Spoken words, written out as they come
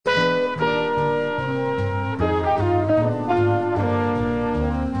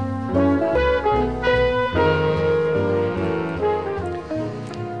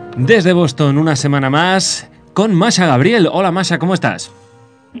Desde Boston, una semana más, con Masha Gabriel. Hola Masha, ¿cómo estás?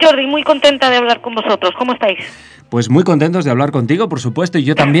 Jordi, muy contenta de hablar con vosotros. ¿Cómo estáis? Pues muy contentos de hablar contigo, por supuesto, y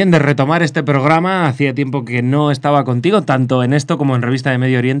yo también de retomar este programa. Hacía tiempo que no estaba contigo, tanto en esto como en Revista de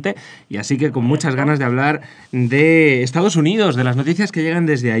Medio Oriente, y así que con muchas ganas de hablar de Estados Unidos, de las noticias que llegan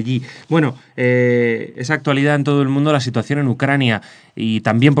desde allí. Bueno, esa actualidad en todo el mundo, la situación en Ucrania, y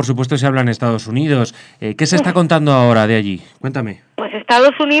también, por supuesto, se habla en Estados Unidos. ¿Qué se está contando ahora de allí? Cuéntame. Pues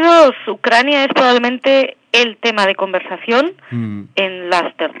Estados Unidos, Ucrania es probablemente el tema de conversación en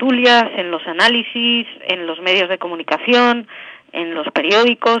las tertulias, en los análisis, en los medios de comunicación, en los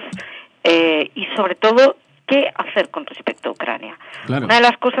periódicos y sobre todo qué hacer con respecto a Ucrania. Claro. Una de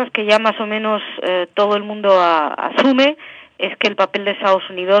las cosas que ya más o menos todo el mundo asume es que el papel de Estados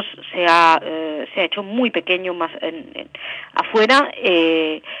Unidos se ha hecho muy pequeño más afuera.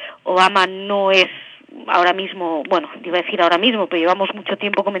 Obama no es ahora mismo, bueno, iba a decir ahora mismo, pero llevamos mucho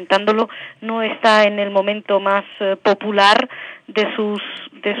tiempo comentándolo, no está en el momento más popular de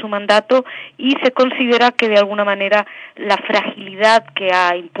su mandato, y se considera que de alguna manera la fragilidad que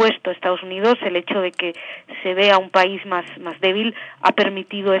ha impuesto Estados Unidos, el hecho de que se vea un país más débil, ha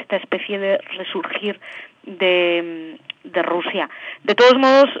permitido esta especie de resurgir de Rusia. De todos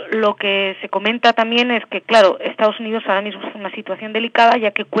modos, lo que se comenta también es que, claro, Estados Unidos ahora mismo es una situación delicada,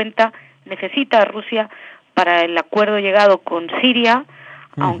 ya que necesita a Rusia para el acuerdo llegado con Siria,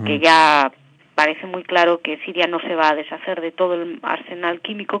 aunque ya parece muy claro que Siria no se va a deshacer de todo el arsenal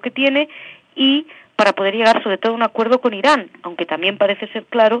químico que tiene, y para poder llegar sobre todo a un acuerdo con Irán, aunque también parece ser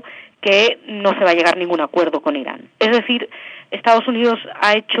claro que no se va a llegar a ningún acuerdo con Irán. Es decir, Estados Unidos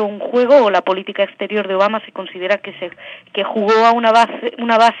ha hecho un juego, o la política exterior de Obama se considera que jugó a una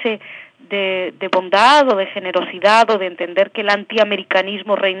base de bondad o de generosidad, o de entender que el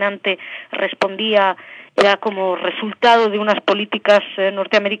antiamericanismo reinante respondía ya como resultado de unas políticas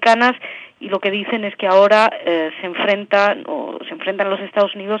norteamericanas, y lo que dicen es que ahora se enfrentan los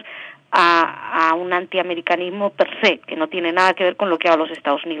Estados Unidos a un antiamericanismo per se, que no tiene nada que ver con lo que haga los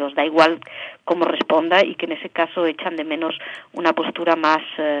Estados Unidos, da igual cómo responda, y que en ese caso echan de menos una postura más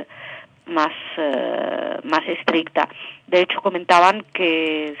estricta. De hecho, comentaban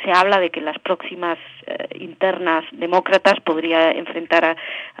que se habla de que las próximas internas demócratas podría enfrentar a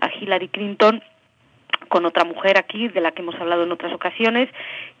Hillary Clinton con otra mujer aquí, de la que hemos hablado en otras ocasiones,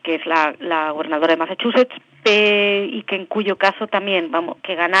 que es la gobernadora de Massachusetts, y que en cuyo caso también,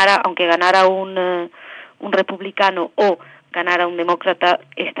 aunque ganara un republicano o ganara un demócrata,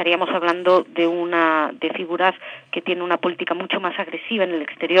 estaríamos hablando de figuras que tienen una política mucho más agresiva en el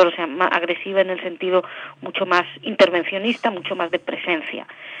exterior, o sea, más agresiva en el sentido mucho más intervencionista, mucho más de presencia.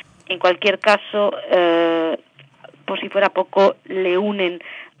 En cualquier caso, por si fuera poco, le unen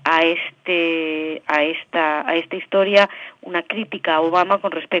a esta historia una crítica a Obama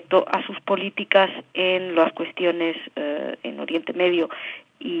con respecto a sus políticas en las cuestiones en Oriente Medio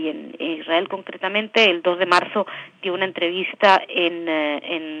y en Israel concretamente. El 2 de marzo dio una entrevista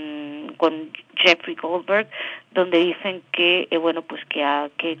con Jeffrey Goldberg, donde dicen que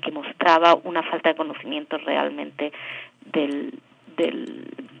que mostraba una falta de conocimiento realmente de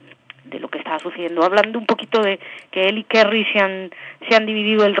lo que estaba sucediendo, hablando un poquito de que él y Kerry se han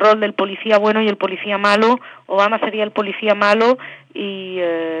dividido el rol del policía bueno y el policía malo. Obama sería el policía malo y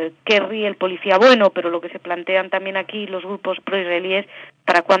Kerry el policía bueno, pero lo que se plantean también aquí los grupos pro-israelíes,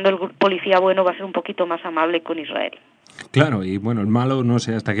 para cuando el policía bueno va a ser un poquito más amable con Israel. Claro, y bueno, el malo no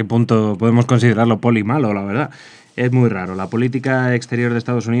sé hasta qué punto podemos considerarlo polimalo, la verdad. Es muy raro. La política exterior de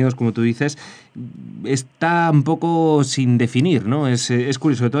Estados Unidos, como tú dices, está un poco sin definir, ¿no? Es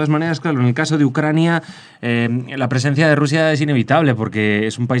curioso. De todas maneras, claro, en el caso de Ucrania, la presencia de Rusia es inevitable porque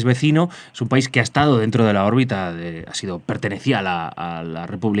es un país vecino, es un país que ha estado dentro de la órbita, pertenecía a las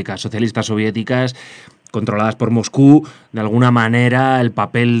repúblicas socialistas soviéticas, controladas por Moscú. De alguna manera, el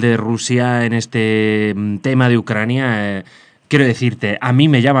papel de Rusia en este tema de Ucrania, quiero decirte, a mí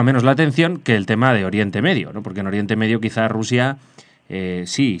me llama menos la atención que el tema de Oriente Medio, ¿no? Porque en Oriente Medio quizá Rusia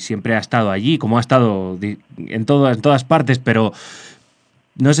sí, siempre ha estado allí, como ha estado en todas partes, pero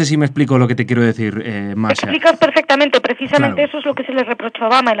no sé si me explico lo que te quiero decir, Masha. Explicas perfectamente, precisamente claro. Eso es lo que se le reprochó a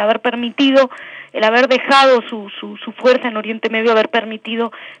Obama, el haber dejado su fuerza en Oriente Medio, haber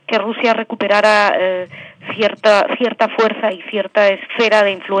permitido que Rusia recuperara cierta fuerza y cierta esfera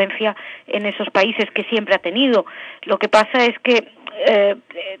de influencia en esos países que siempre ha tenido. Lo que pasa es que,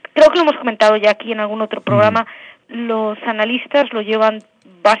 creo que lo hemos comentado ya aquí en algún otro programa, los analistas lo llevan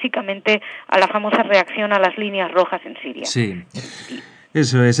básicamente a la famosa reacción a las líneas rojas en Siria. Sí.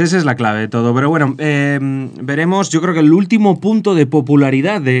 Eso es, esa es la clave de todo. Pero bueno, veremos. Yo creo que el último punto de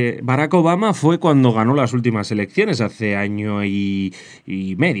popularidad de Barack Obama fue cuando ganó las últimas elecciones, hace año y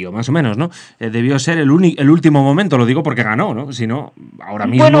medio, más o menos, ¿no? Debió ser el último momento, lo digo porque ganó, ¿no? Si no, ahora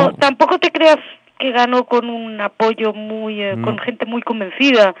Bueno, mismo... tampoco te creas que ganó con un apoyo con No, gente muy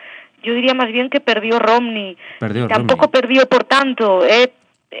convencida. Yo diría más bien que perdió Romney, y perdió tampoco Romney. perdió por tanto.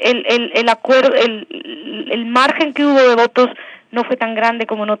 El acuerdo, el margen que hubo de votos no fue tan grande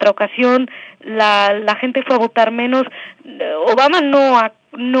como en otra ocasión. La gente fue a votar menos. Obama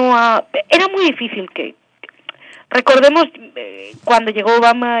era muy difícil que... Recordemos, cuando llegó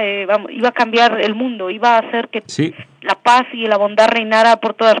Obama, iba a cambiar el mundo, iba a hacer que Sí. la paz y la bondad reinara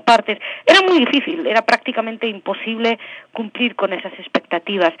por todas partes. Era muy difícil, era prácticamente imposible cumplir con esas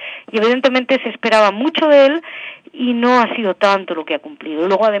expectativas. Y evidentemente se esperaba mucho de él y no ha sido tanto lo que ha cumplido.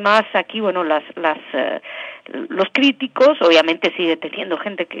 Luego, además, aquí, bueno, los críticos, obviamente sigue teniendo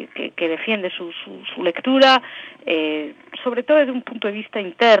gente que defiende su lectura, sobre todo desde un punto de vista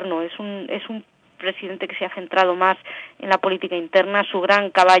interno. Es un presidente que se ha centrado más en la política interna. Su gran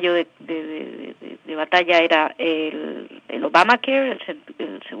caballo de batalla era el Obamacare,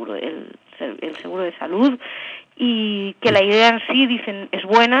 el seguro de salud, y que la idea en sí, dicen, es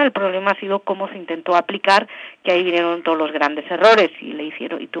buena. El problema ha sido cómo se intentó aplicar, que ahí vinieron todos los grandes errores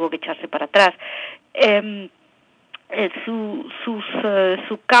y tuvo que echarse para atrás.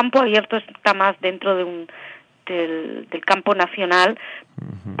 Su campo abierto está más dentro del campo nacional,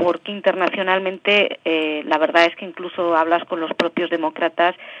 porque internacionalmente la verdad es que incluso hablas con los propios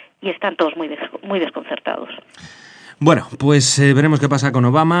demócratas y están todos muy desconcertados. Bueno, pues veremos qué pasa con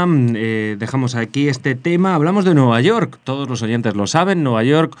Obama. Dejamos aquí este tema. Hablamos de Nueva York. Todos los oyentes lo saben. Nueva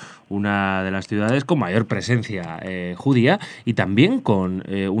York, una de las ciudades con mayor presencia judía y también con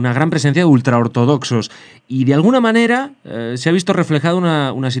una gran presencia de ultraortodoxos. Y de alguna manera se ha visto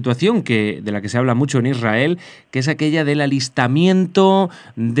reflejada una situación de la que se habla mucho en Israel, que es aquella del alistamiento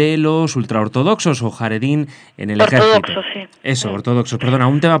de los ultraortodoxos o jaredín en el ejército. Ortodoxos, sí. Eso, ortodoxos. Perdona,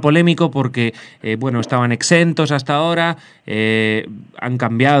 un tema polémico porque, estaban exentos hasta ahora. Han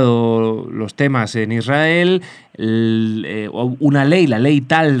cambiado los temas en Israel. Una ley, la ley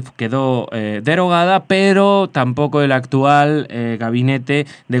tal, quedó derogada, pero tampoco el actual gabinete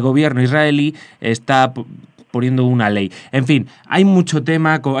de gobierno israelí está poniendo una ley. En fin, hay mucho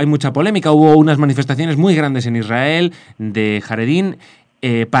tema, hay mucha polémica. Hubo unas manifestaciones muy grandes en Israel de jaredín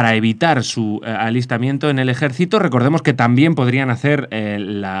para evitar su alistamiento en el ejército. Recordemos que también podrían hacer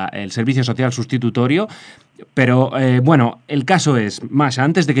el servicio social sustitutorio. Pero bueno, el caso es, Masha,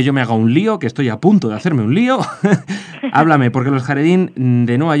 antes de que yo me haga un lío, que estoy a punto de hacerme un lío, háblame, porque los jaredín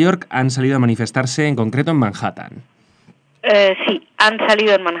de Nueva York han salido a manifestarse, en concreto en Manhattan. Sí, han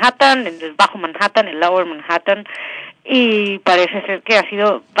salido en Manhattan, en el Bajo Manhattan, en Lower Manhattan, y parece ser que ha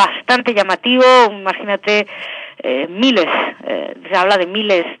sido bastante llamativo. Imagínate, miles, se habla de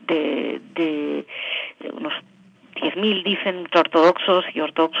miles de unos 10.000, dicen, ultraortodoxos y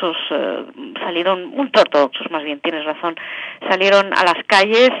ortodoxos ultraortodoxos más bien, tienes razón, salieron a las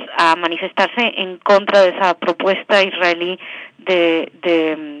calles a manifestarse en contra de esa propuesta israelí de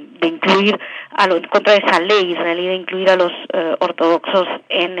incluir en contra de esa ley israelí de incluir a los ortodoxos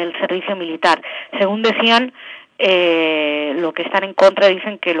en el servicio militar. Según decían, lo que están en contra,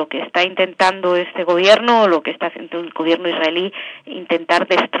 dicen que lo que está intentando este gobierno, o lo que está haciendo el gobierno israelí, intentar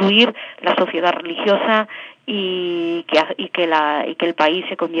destruir la sociedad religiosa y que el país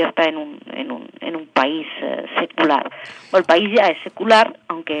se convierta en un país secular. O el país ya es secular,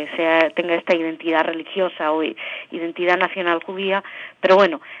 aunque tenga esta identidad religiosa o identidad nacional judía, pero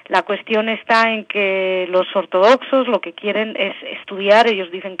bueno, la cuestión está en que los ortodoxos lo que quieren es estudiar.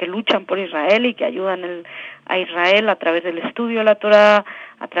 Ellos dicen que luchan por Israel y que ayudan a Israel a través del estudio de la Torá,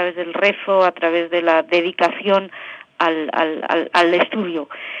 a través del rezo, a través de la dedicación al estudio.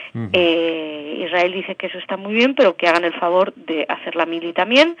 Israel dice que eso está muy bien, pero que hagan el favor de hacer la mili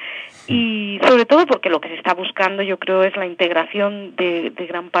también, y sobre todo porque lo que se está buscando, yo creo, es la integración de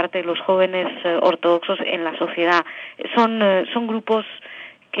gran parte de los jóvenes ortodoxos en la sociedad. Son grupos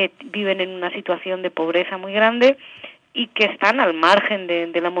que viven en una situación de pobreza muy grande y que están al margen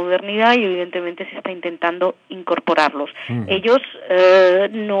de la modernidad, y evidentemente se está intentando incorporarlos. Ellos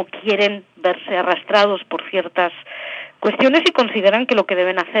no quieren verse arrastrados por ciertas cuestiones y consideran que lo que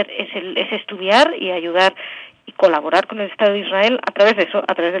deben hacer es estudiar y ayudar y colaborar con el Estado de Israel a través de eso,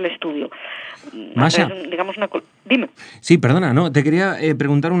 a través del estudio. Masha, Dime. Sí, perdona, no, te quería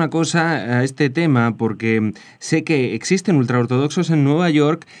preguntar una cosa a este tema, porque sé que existen ultraortodoxos en Nueva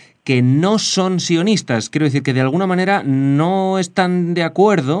York que no son sionistas. Quiero decir que de alguna manera no están de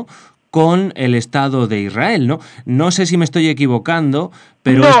acuerdo con el Estado de Israel, ¿no? No sé si me estoy equivocando,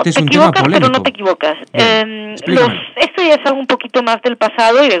 pero no, este es un tema polémico. Pero no te equivocas. Esto ya es algo un poquito más del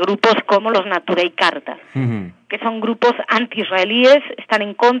pasado y de grupos como los Naturei Karta, que son grupos anti-israelíes, están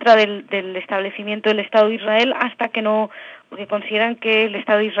en contra del establecimiento del Estado de Israel porque consideran que el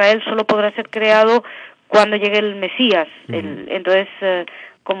Estado de Israel solo podrá ser creado cuando llegue el Mesías. Entonces,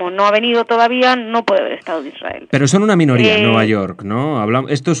 como no ha venido todavía, no puede haber Estado de Israel. Pero son una minoría en Nueva York, ¿no?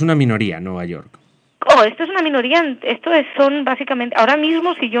 Esto es una minoría en Nueva York. Esto es una minoría. Son básicamente, ahora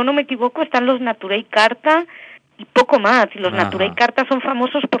mismo, si yo no me equivoco, están los Naturei Karta y poco más. Y los Naturei Karta son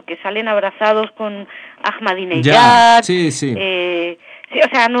famosos porque salen abrazados con Ahmadinejad. Sí. Sí, o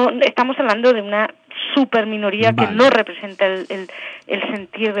sea, no estamos hablando de una super minoría que no representa el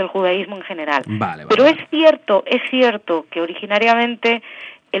sentir del judaísmo en general. Pero es cierto que originariamente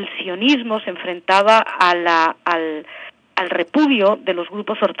el sionismo se enfrentaba al repudio de los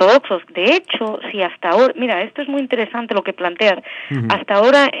grupos ortodoxos. De hecho, si hasta ahora, mira, esto es muy interesante lo que planteas, hasta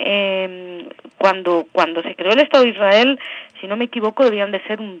ahora, cuando se creó el Estado de Israel, si no me equivoco, debían de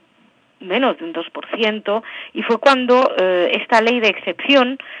ser menos de un 2%, y fue cuando esta ley de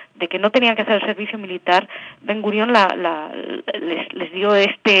excepción de que no tenían que hacer el servicio militar, Ben Gurión les dio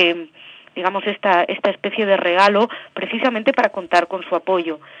esta especie de regalo precisamente para contar con su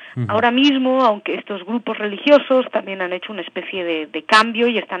apoyo. Ahora mismo, aunque estos grupos religiosos también han hecho una especie de cambio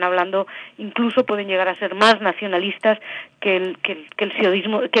y están hablando, incluso pueden llegar a ser más nacionalistas que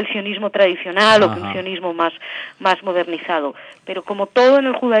el sionismo tradicional o que el sionismo más modernizado. Pero como todo en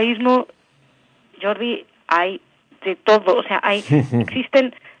el judaísmo, Jordi, hay de todo, o sea,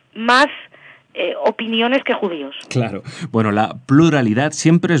 existen más opiniones que judíos. Claro. Bueno, la pluralidad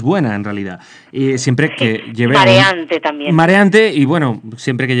siempre es buena, en realidad. Y siempre que lleve mareante también. Mareante y, bueno,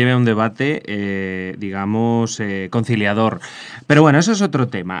 siempre que lleve un debate, conciliador. Pero bueno, eso es otro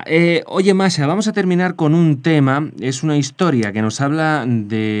tema. Oye, Masha, vamos a terminar con un tema. Es una historia que nos habla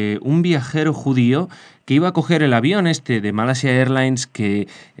de un viajero judío que iba a coger el avión de Malaysia Airlines que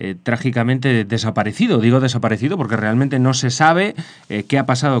trágicamente desaparecido. Digo desaparecido porque realmente no se sabe qué ha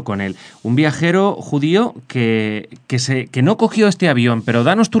pasado con él. Un viajero judío que no cogió este avión, pero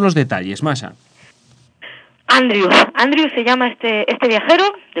danos tú los detalles, Masha. Andrew se llama este viajero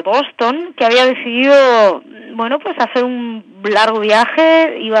de Boston que había decidido, hacer un largo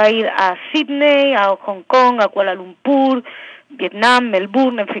viaje. Iba a ir a Sydney, a Hong Kong, a Kuala Lumpur, Vietnam,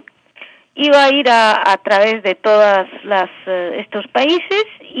 Melbourne, en fin. Iba a ir a través de todas estos países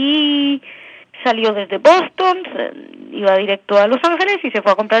y salió desde Boston, iba directo a Los Ángeles y se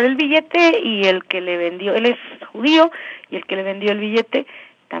fue a comprar el billete, y el que le vendió, él es judío, y el que le vendió el billete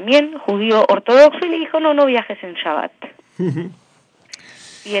también judío ortodoxo, y le dijo, no viajes en Shabbat.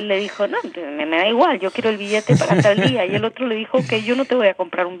 Y él le dijo, no, me da igual, yo quiero el billete para tal día. Y el otro le dijo que yo no te voy a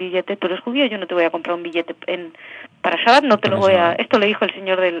comprar un billete, tú eres judío, yo no te voy a comprar un billete para Shabbat, no te lo voy a... Esto le dijo el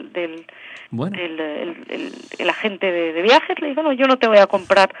señor el agente de viajes, le dijo, no, yo no te voy a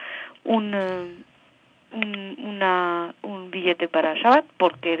comprar un billete para Shabbat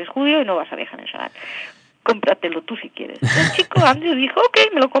porque eres judío y no vas a viajar en Shabbat. Cómpratelo tú si quieres. El chico Andrew dijo, ok,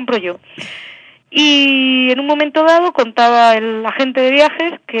 me lo compro yo. Y en un momento dado contaba el agente de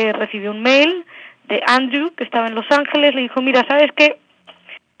viajes que recibió un mail de Andrew, que estaba en Los Ángeles. Le dijo, mira, ¿sabes qué?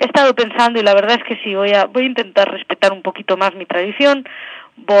 He estado pensando y la verdad es que sí, voy a intentar respetar un poquito más mi tradición,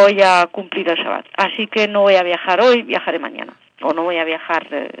 voy a cumplir el Shabbat. Así que no voy a viajar hoy, viajaré mañana. O no voy a viajar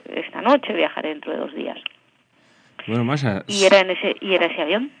esta noche, viajaré dentro de 2 días. Bueno, Masha... ¿Y era ese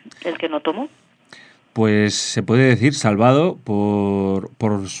avión el que no tomó? Pues se puede decir salvado por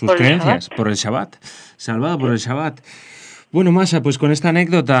sus creencias, por el Shabbat. Salvado por el Shabbat. Bueno, Masha, pues con esta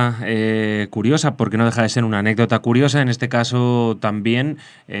anécdota curiosa, porque no deja de ser una anécdota curiosa, en este caso también,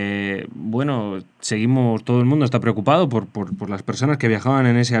 seguimos, todo el mundo está preocupado por las personas que viajaban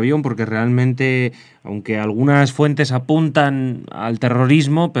en ese avión, porque realmente, aunque algunas fuentes apuntan al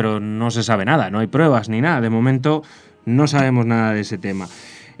terrorismo, pero no se sabe nada, no hay pruebas ni nada. De momento no sabemos nada de ese tema.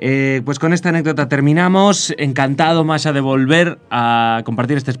 Pues con esta anécdota terminamos. Encantado, Masha, de volver a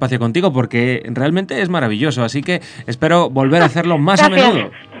compartir este espacio contigo porque realmente es maravilloso. Así que espero volver a hacerlo más a menudo.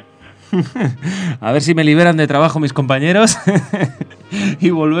 A ver si me liberan de trabajo mis compañeros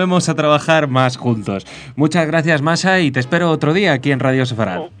y volvemos a trabajar más juntos. Muchas gracias, Masha, y te espero otro día aquí en Radio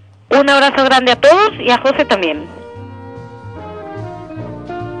Sefarad. Un abrazo grande a todos y a José también.